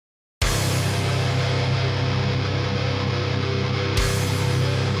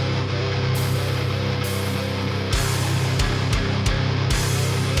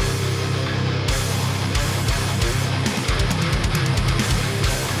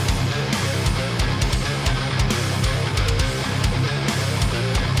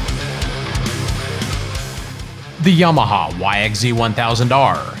The Yamaha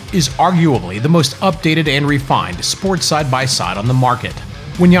YXZ1000R is arguably the most updated and refined sports side-by-side on the market.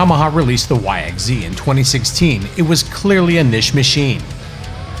 When Yamaha released the YXZ in 2016, it was clearly a niche machine,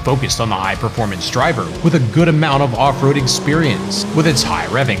 focused on the high-performance driver with a good amount of off-road experience. With its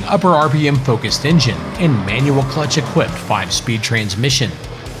high-revving, upper RPM-focused engine and manual clutch-equipped 5-speed transmission.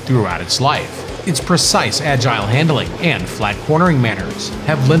 Throughout its life, its precise, agile handling and flat cornering manners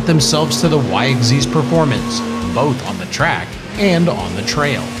have lent themselves to the YXZ's performance, both on the track and on the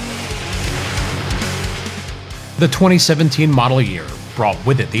trail. The 2017 model year brought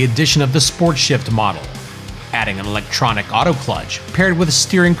with it the addition of the Sport Shift model, adding an electronic auto clutch paired with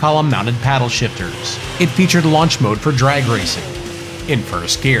steering column mounted paddle shifters. It featured launch mode for drag racing. In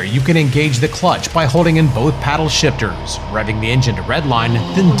first gear, you can engage the clutch by holding in both paddle shifters, revving the engine to redline,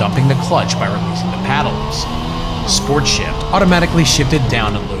 then dumping the clutch by releasing the paddles. Sport Shift automatically shifted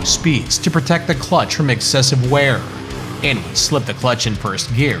down at low speeds to protect the clutch from excessive wear, and would slip the clutch in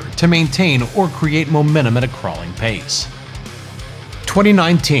first gear to maintain or create momentum at a crawling pace.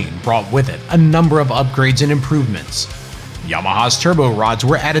 2019 brought with it a number of upgrades and improvements. Yamaha's turbo rods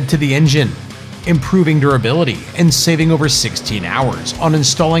were added to the engine, improving durability and saving over 16 hours on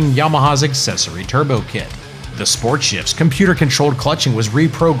installing Yamaha's accessory turbo kit. The Sport Shift's computer-controlled clutching was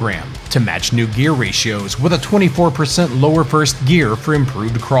reprogrammed to match new gear ratios with a 24% lower first gear for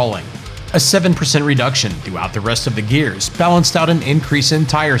improved crawling. A 7% reduction throughout the rest of the gears balanced out an increase in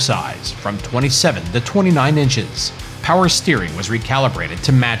tire size from 27 to 29 inches. Power steering was recalibrated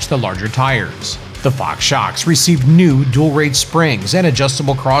to match the larger tires. The Fox shocks received new dual-rate springs and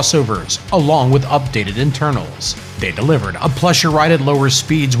adjustable crossovers, along with updated internals. They delivered a plusher ride at lower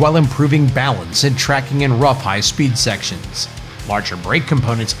speeds while improving balance and tracking in rough high-speed sections. Larger brake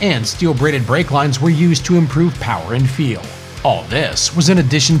components and steel-braided brake lines were used to improve power and feel. All this was in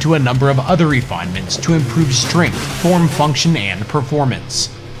addition to a number of other refinements to improve strength, form, function, and performance.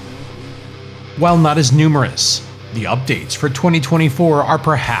 While not as numerous, the updates for 2024 are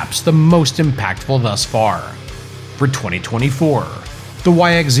perhaps the most impactful thus far. For 2024, the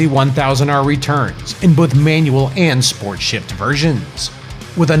YXZ1000R returns in both manual and Sport Shift versions,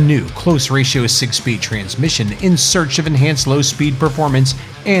 with a new close-ratio 6-speed transmission in search of enhanced low-speed performance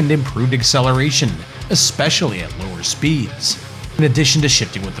and improved acceleration, especially at lower speeds. In addition to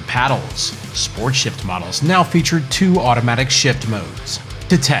shifting with the paddles, Sport Shift models now feature 2 automatic shift modes.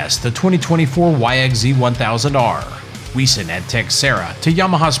 To test the 2024 YXZ1000R, we sent Ed Texera to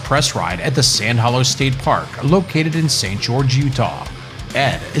Yamaha's press ride at the Sand Hollow State Park located in St. George, Utah.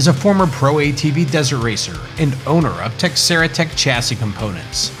 Ed is a former pro ATV desert racer and owner of Texera Tech chassis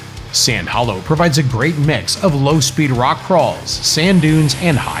components. Sand Hollow provides a great mix of low-speed rock crawls, sand dunes,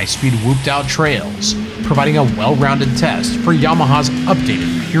 and high-speed whooped-out trails, providing a well-rounded test for Yamaha's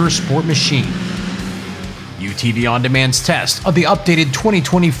updated pure sport machine. UTV On Demand's test of the updated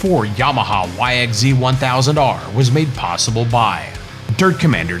 2024 Yamaha YXZ1000R was made possible by Dirt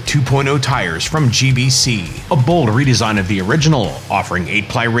Commander 2.0 tires from GBC, a bold redesign of the original, offering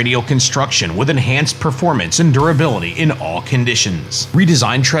 8-ply radial construction with enhanced performance and durability in all conditions.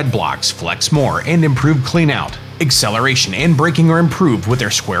 Redesigned tread blocks flex more and improve cleanout. Acceleration and braking are improved with their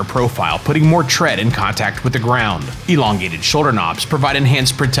square profile, putting more tread in contact with the ground. Elongated shoulder knobs provide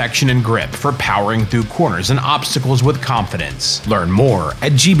enhanced protection and grip for powering through corners and obstacles with confidence. Learn more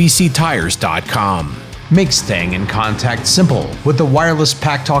at gbctires.com. Make staying in contact simple with the wireless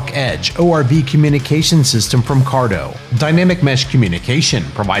PackTalk Edge ORV communication system from Cardo. Dynamic mesh communication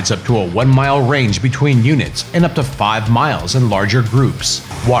provides up to a 1-mile range between units and up to 5 miles in larger groups.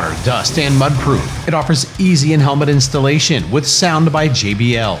 Water, dust, and mud-proof, it offers easy in-helmet installation with sound by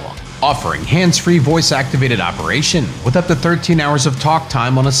JBL. Offering hands-free voice-activated operation with up to 13 hours of talk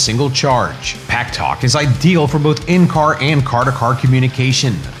time on a single charge. PackTalk is ideal for both in-car and car-to-car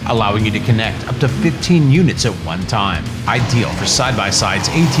communication, allowing you to connect up to 15 units at one time. Ideal for side-by-sides,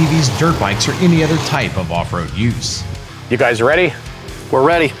 ATVs, dirt bikes, or any other type of off-road use. You guys ready? We're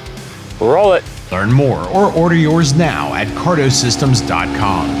ready. Roll it. Learn more or order yours now at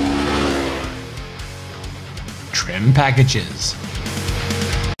cardosystems.com. Trim packages.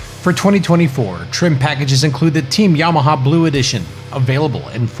 For 2024, trim packages include the Team Yamaha Blue Edition, available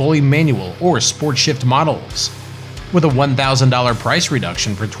in fully manual or Sport Shift models. With a $1,000 price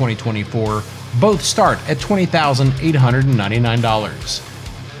reduction for 2024, both start at $20,899.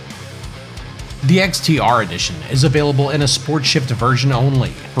 The XTR Edition is available in a Sport Shift version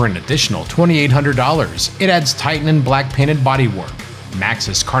only. For an additional $2,800, it adds Titan and black painted bodywork,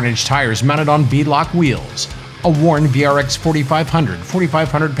 Maxxis Carnage tires mounted on beadlock wheels, a Warn VRX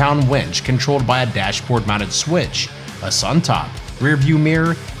 4,500 pound winch controlled by a dashboard mounted switch, a sun top, rear view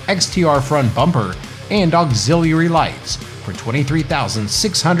mirror, XTR front bumper, and auxiliary lights for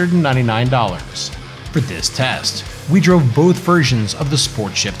 $23,699. For this test, we drove both versions of the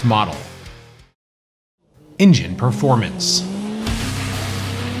Sport Shift model. Engine performance.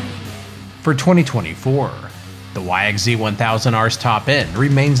 For 2024, the YXZ1000R's top end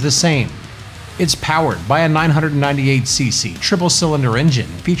remains the same. It's powered by a 998cc triple-cylinder engine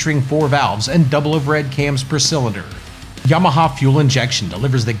featuring 4 valves and double overhead cams per cylinder. Yamaha fuel injection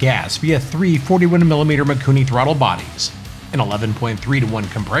delivers the gas via 3 41mm Mikuni throttle bodies. An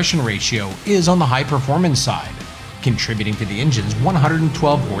 11.3:1 compression ratio is on the high performance side, contributing to the engine's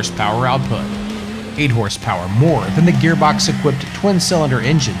 112 horsepower output, 8 horsepower more than the gearbox-equipped twin-cylinder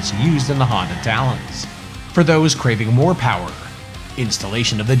engines used in the Honda Talons. For those craving more power,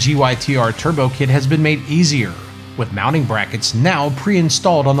 installation of the GYTR turbo kit has been made easier, with mounting brackets now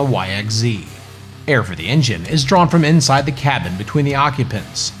pre-installed on the YXZ. Air for the engine is drawn from inside the cabin between the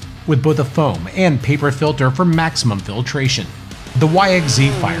occupants, with both a foam and paper filter for maximum filtration. The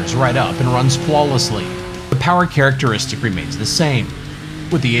YXZ fires right up and runs flawlessly. The power characteristic remains the same,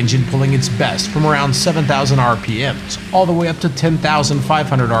 with the engine pulling its best from around 7,000 RPMs all the way up to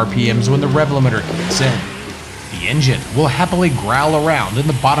 10,500 RPMs when the rev limiter kicks in. The engine will happily growl around in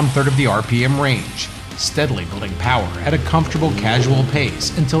the bottom third of the RPM range, steadily building power at a comfortable casual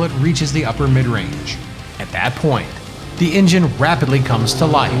pace until it reaches the upper mid-range. At that point, the engine rapidly comes to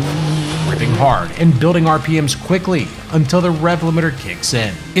life, revving hard and building RPMs quickly until the rev limiter kicks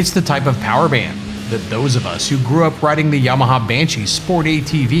in. It's the type of power band that those of us who grew up riding the Yamaha Banshee Sport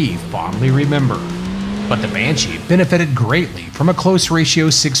ATV fondly remember. But the Banshee benefited greatly from a close ratio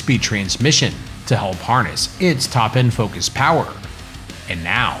 6-speed transmission to help harness its top-end focus power. And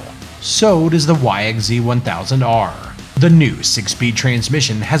now, so does the YXZ1000R. The new 6-speed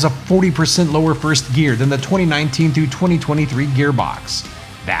transmission has a 40% lower first gear than the 2019 through 2023 gearbox.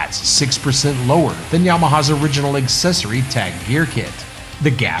 That's 6% lower than Yamaha's original accessory tag gear kit.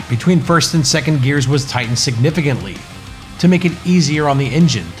 The gap between first and second gears was tightened significantly to make it easier on the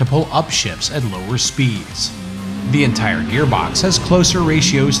engine to pull upshifts at lower speeds. The entire gearbox has closer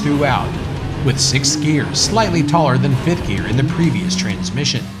ratios throughout, with 6th gear slightly taller than 5th gear in the previous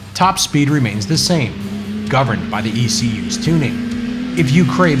transmission. Top speed remains the same, governed by the ECU's tuning. If you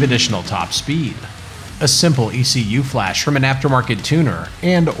crave additional top speed, a simple ECU flash from an aftermarket tuner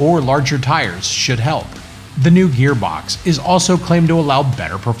and/or larger tires should help. The new gearbox is also claimed to allow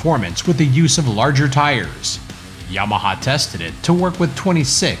better performance with the use of larger tires. Yamaha tested it to work with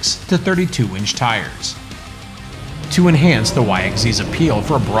 26 to 32-inch tires. To enhance the YXZ's appeal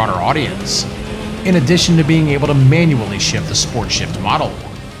for a broader audience, in addition to being able to manually shift the Sport Shift model,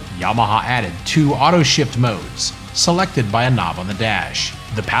 Yamaha added 2 auto shift modes, selected by a knob on the dash.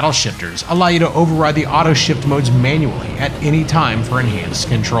 The paddle shifters allow you to override the auto shift modes manually at any time for enhanced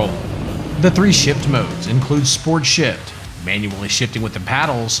control. The 3 shift modes include Sport Shift, manually shifting with the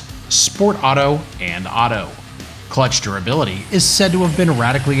paddles, Sport Auto, and Auto. Clutch durability is said to have been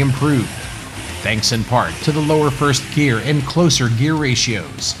radically improved, thanks in part to the lower first gear and closer gear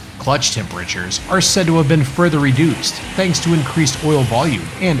ratios. Clutch temperatures are said to have been further reduced thanks to increased oil volume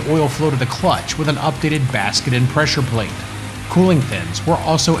and oil flow to the clutch with an updated basket and pressure plate. Cooling fins were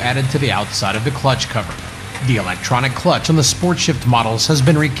also added to the outside of the clutch cover. The electronic clutch on the Sport Shift models has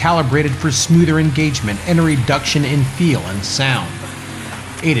been recalibrated for smoother engagement and a reduction in feel and sound,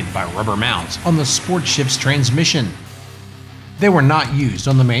 aided by rubber mounts on the Sport Shift's transmission. They were not used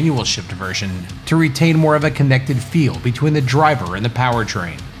on the manual shift version to retain more of a connected feel between the driver and the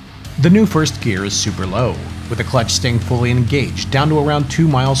powertrain. The new first gear is super low, with the clutch staying fully engaged down to around 2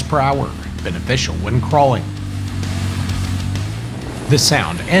 miles per hour, beneficial when crawling. The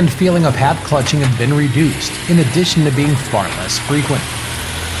sound and feeling of half clutching have been reduced, in addition to being far less frequent.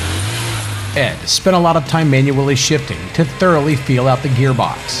 Ed spent a lot of time manually shifting to thoroughly feel out the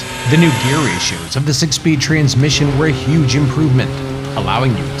gearbox. The new gear ratios of the 6-speed transmission were a huge improvement,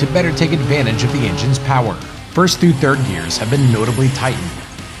 allowing you to better take advantage of the engine's power. First through third gears have been notably tightened.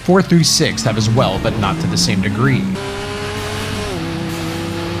 4th through 6th have as well, but not to the same degree.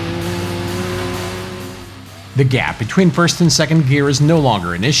 The gap between first and second gear is no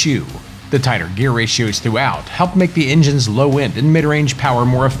longer an issue. The tighter gear ratios throughout help make the engine's low-end and mid-range power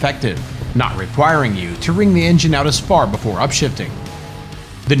more effective, not requiring you to wring the engine out as far before upshifting.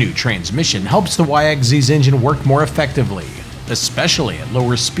 The new transmission helps the YXZ's engine work more effectively, especially at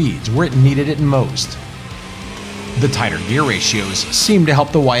lower speeds where it needed it most. The tighter gear ratios seem to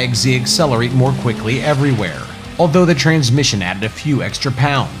help the YXZ accelerate more quickly everywhere, although the transmission added a few extra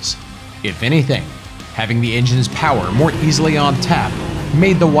pounds. If anything, having the engine's power more easily on tap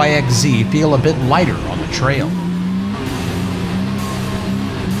made the YXZ feel a bit lighter on the trail.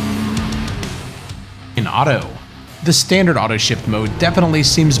 Auto. The standard auto shift mode definitely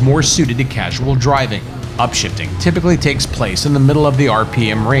seems more suited to casual driving. Upshifting typically takes place in the middle of the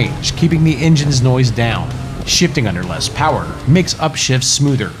RPM range, keeping the engine's noise down. Shifting under less power makes upshifts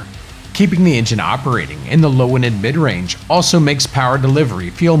smoother. Keeping the engine operating in the low and mid-range also makes power delivery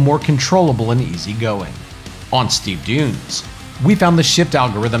feel more controllable and easygoing. On steep dunes, we found the shift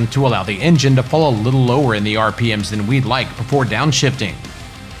algorithm to allow the engine to fall a little lower in the RPMs than we'd like before downshifting.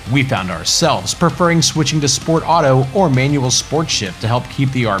 We found ourselves preferring switching to Sport Auto or manual Sport Shift to help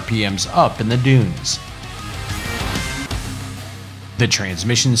keep the RPMs up in the dunes. The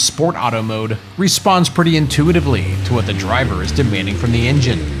transmission's Sport Auto mode responds pretty intuitively to what the driver is demanding from the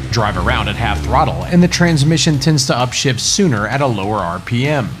engine. Drive around at half throttle and the transmission tends to upshift sooner at a lower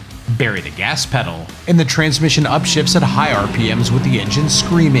RPM. Bury the gas pedal and the transmission upshifts at high RPMs with the engine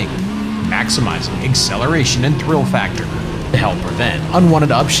screaming, maximizing acceleration and thrill factor to help prevent unwanted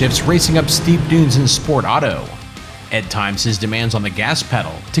upshifts racing up steep dunes in Sport Auto. At times his demands on the gas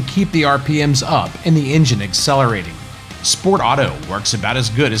pedal to keep the RPMs up and the engine accelerating. Sport Auto works about as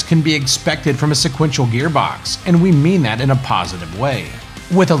good as can be expected from a sequential gearbox, and we mean that in a positive way.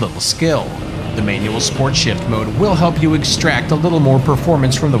 With a little skill, the manual Sport Shift mode will help you extract a little more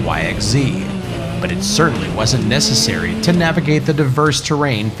performance from the YXZ, but it certainly wasn't necessary to navigate the diverse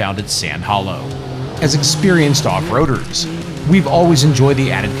terrain found at Sand Hollow. As experienced off-roaders, we've always enjoyed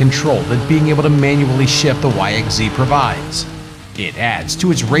the added control that being able to manually shift the YXZ provides. It adds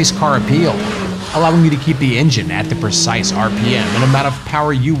to its race car appeal, allowing you to keep the engine at the precise RPM and amount of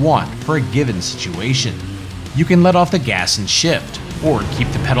power you want for a given situation. You can let off the gas and shift, or keep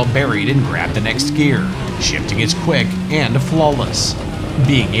the pedal buried and grab the next gear. Shifting is quick and flawless.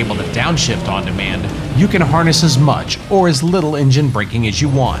 Being able to downshift on demand, you can harness as much or as little engine braking as you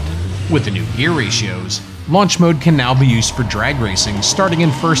want. With the new gear ratios, launch mode can now be used for drag racing starting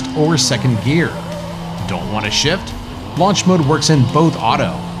in first or second gear. Don't want to shift? Launch mode works in both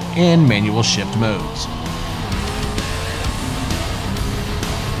auto and manual shift modes.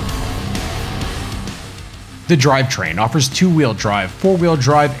 The drivetrain offers two-wheel drive, four-wheel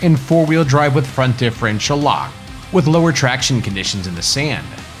drive, and four-wheel drive with front differential lock. With lower traction conditions in the sand,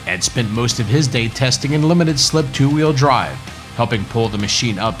 Ed spent most of his day testing in limited slip two-wheel drive, helping pull the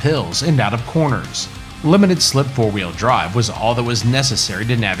machine up hills and out of corners. Limited slip four-wheel drive was all that was necessary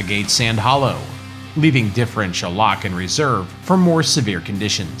to navigate Sand Hollow, leaving differential lock in reserve for more severe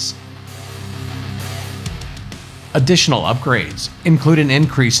conditions. Additional upgrades include an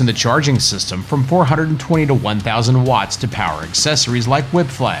increase in the charging system from 420 to 1000 watts to power accessories like whip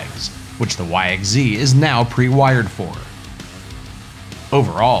flags, which the YXZ is now pre-wired for.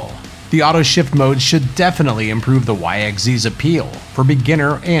 Overall, the auto shift mode should definitely improve the YXZ's appeal for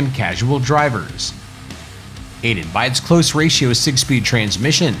beginner and casual drivers. Aided by its close ratio 6-speed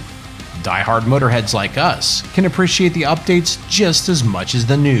transmission, die-hard motorheads like us can appreciate the updates just as much as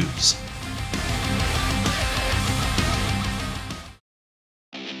the news.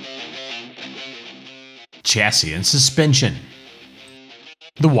 Chassis and suspension.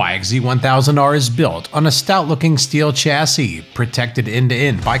 The YXZ1000R is built on a stout-looking steel chassis, protected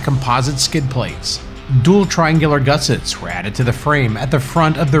end-to-end by composite skid plates. Dual triangular gussets were added to the frame at the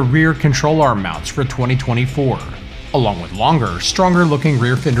front of the rear control arm mounts for 2024, along with longer, stronger-looking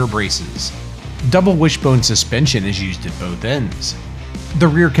rear fender braces. Double wishbone suspension is used at both ends. The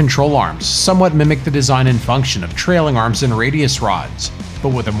rear control arms somewhat mimic the design and function of trailing arms and radius rods, but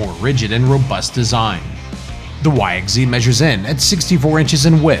with a more rigid and robust design. The YXZ measures in at 64 inches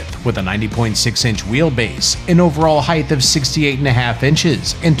in width with a 90.6-inch wheelbase, an overall height of 68.5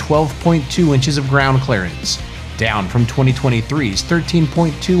 inches, and 12.2 inches of ground clearance, down from 2023's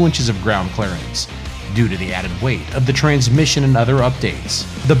 13.2 inches of ground clearance, due to the added weight of the transmission and other updates.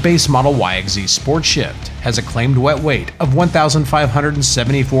 The base model YXZ Sport Shift has a claimed wet weight of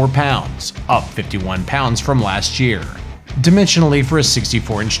 1,574 pounds, up 51 pounds from last year. Dimensionally for a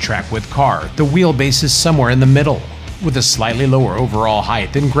 64-inch track width car, the wheelbase is somewhere in the middle, with a slightly lower overall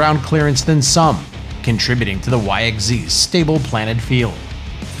height and ground clearance than some, contributing to the YXZ's stable planted feel.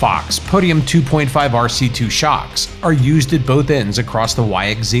 Fox Podium 2.5 RC2 shocks are used at both ends across the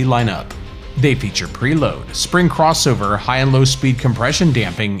YXZ lineup. They feature preload, spring crossover, high and low speed compression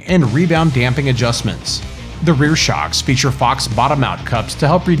damping, and rebound damping adjustments. The rear shocks feature Fox bottom out cups to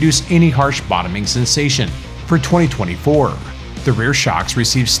help reduce any harsh bottoming sensation. For 2024, the rear shocks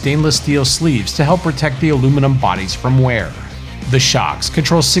receive stainless steel sleeves to help protect the aluminum bodies from wear. The shocks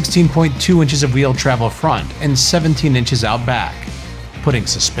control 16.2 inches of wheel travel front and 17 inches out back, putting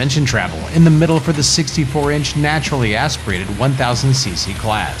suspension travel in the middle for the 64-inch naturally aspirated 1000cc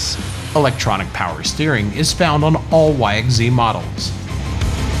class. Electronic power steering is found on all YXZ models.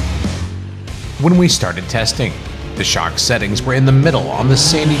 When we started testing, the shock settings were in the middle on the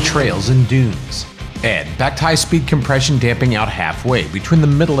sandy trails and dunes. Ed backed high-speed compression damping out halfway between the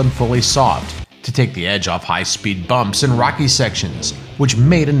middle and fully soft to take the edge off high-speed bumps and rocky sections, which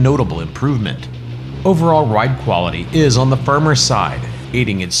made a notable improvement. Overall ride quality is on the firmer side,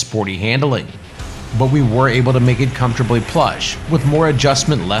 aiding its sporty handling, but we were able to make it comfortably plush, with more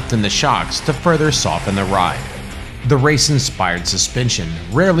adjustment left in the shocks to further soften the ride. The race-inspired suspension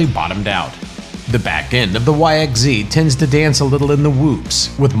rarely bottomed out. The back end of the YXZ tends to dance a little in the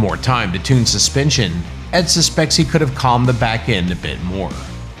whoops. With more time to tune suspension, Ed suspects he could have calmed the back end a bit more.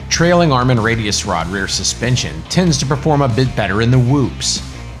 Trailing arm and radius rod rear suspension tends to perform a bit better in the whoops.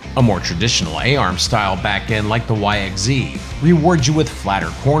 A more traditional A-arm style back end like the YXZ rewards you with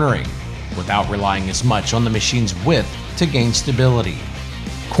flatter cornering, without relying as much on the machine's width to gain stability.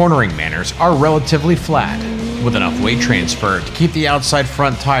 Cornering manners are relatively flat, with enough weight transfer to keep the outside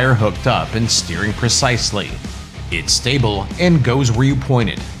front tire hooked up and steering precisely. It's stable and goes where you point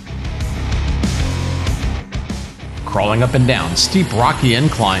it. Crawling up and down steep rocky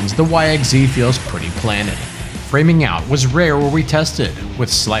inclines, the YXZ feels pretty planted. Framing out was rare where we tested, with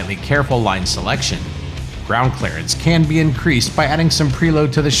slightly careful line selection. Ground clearance can be increased by adding some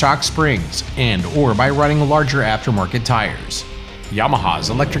preload to the shock springs and/or by running larger aftermarket tires. Yamaha's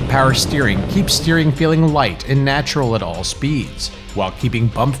electric power steering keeps steering feeling light and natural at all speeds, while keeping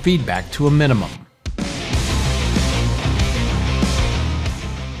bump feedback to a minimum.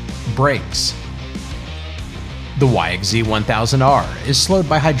 Brakes. The YXZ1000R is slowed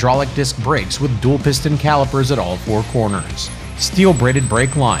by hydraulic disc brakes with dual piston calipers at all four corners. Steel braided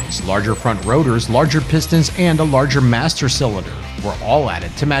brake lines, larger front rotors, larger pistons, and a larger master cylinder were all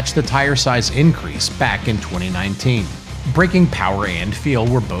added to match the tire size increase back in 2019. Braking power and feel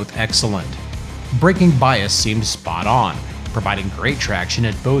were both excellent. Braking bias seemed spot on, providing great traction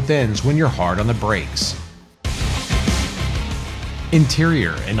at both ends when you're hard on the brakes.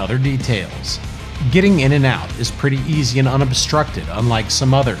 Interior and other details. Getting in and out is pretty easy and unobstructed, unlike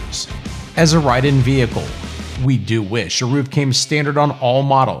some others. As a ride-in vehicle, we do wish a roof came standard on all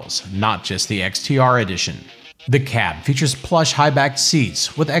models, not just the XTR edition. The cab features plush high-backed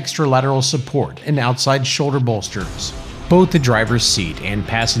seats with extra lateral support and outside shoulder bolsters. Both the driver's seat and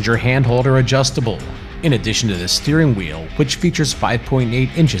passenger handhold are adjustable, in addition to the steering wheel, which features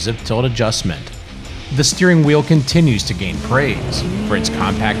 5.8 inches of tilt adjustment. The steering wheel continues to gain praise for its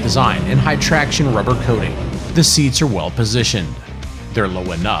compact design and high-traction rubber coating. The seats are well positioned. They're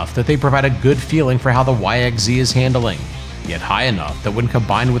low enough that they provide a good feeling for how the YXZ is handling, yet high enough that when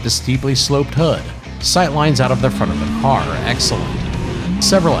combined with the steeply sloped hood, sight lines out of the front of the car are excellent.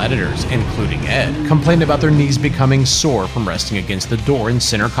 Several editors, including Ed, complained about their knees becoming sore from resting against the door and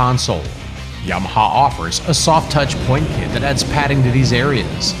center console. Yamaha offers a soft touch point kit that adds padding to these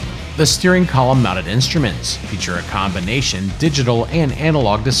areas. The steering column mounted instruments feature a combination digital and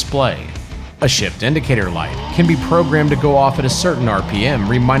analog display. A shift indicator light can be programmed to go off at a certain RPM,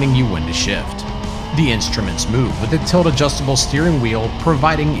 reminding you when to shift. The instruments move with a tilt adjustable steering wheel,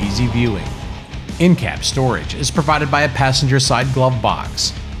 providing easy viewing. In-cab storage is provided by a passenger side glove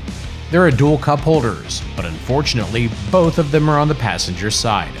box. There are dual cup holders, but unfortunately both of them are on the passenger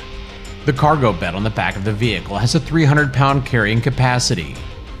side. The cargo bed on the back of the vehicle has a 300-pound carrying capacity.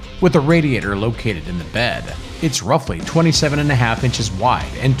 With a radiator located in the bed, it's roughly 27.5 inches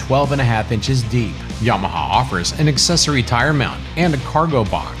wide and 12.5 inches deep. Yamaha offers an accessory tire mount and a cargo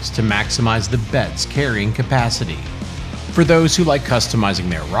box to maximize the bed's carrying capacity. For those who like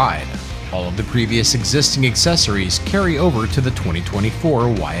customizing their ride, all of the previous existing accessories carry over to the 2024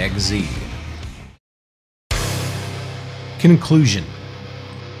 YXZ. Conclusion.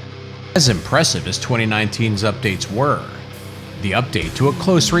 As impressive as 2019's updates were, the update to a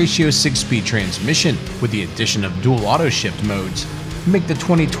close ratio 6-speed transmission with the addition of dual auto shift modes make the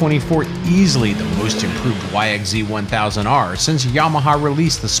 2024 easily the most improved YXZ1000R since Yamaha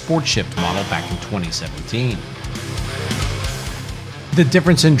released the Sport Shift model back in 2017. The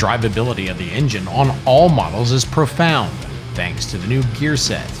difference in drivability of the engine on all models is profound, thanks to the new gear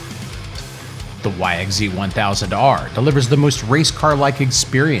set. The YXZ1000R delivers the most race car-like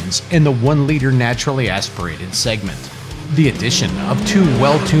experience in the 1-liter naturally aspirated segment. The addition of 2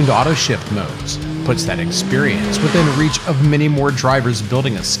 well-tuned auto shift modes puts that experience within reach of many more drivers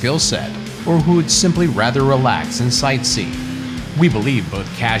building a skill set or who would simply rather relax and sightsee. We believe both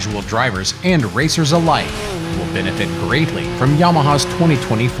casual drivers and racers alike will benefit greatly from Yamaha's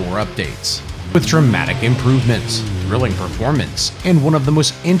 2024 updates. With dramatic improvements, thrilling performance, and one of the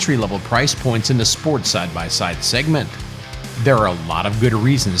most entry-level price points in the sports side-by-side segment, there are a lot of good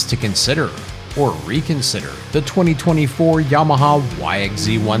reasons to consider or reconsider the 2024 Yamaha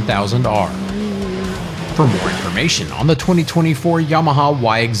YXZ1000R. For more information on the 2024 Yamaha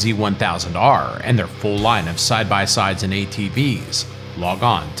YXZ1000R and their full line of side-by-sides and ATVs, log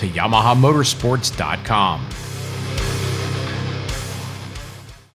on to yamahamotorsports.com.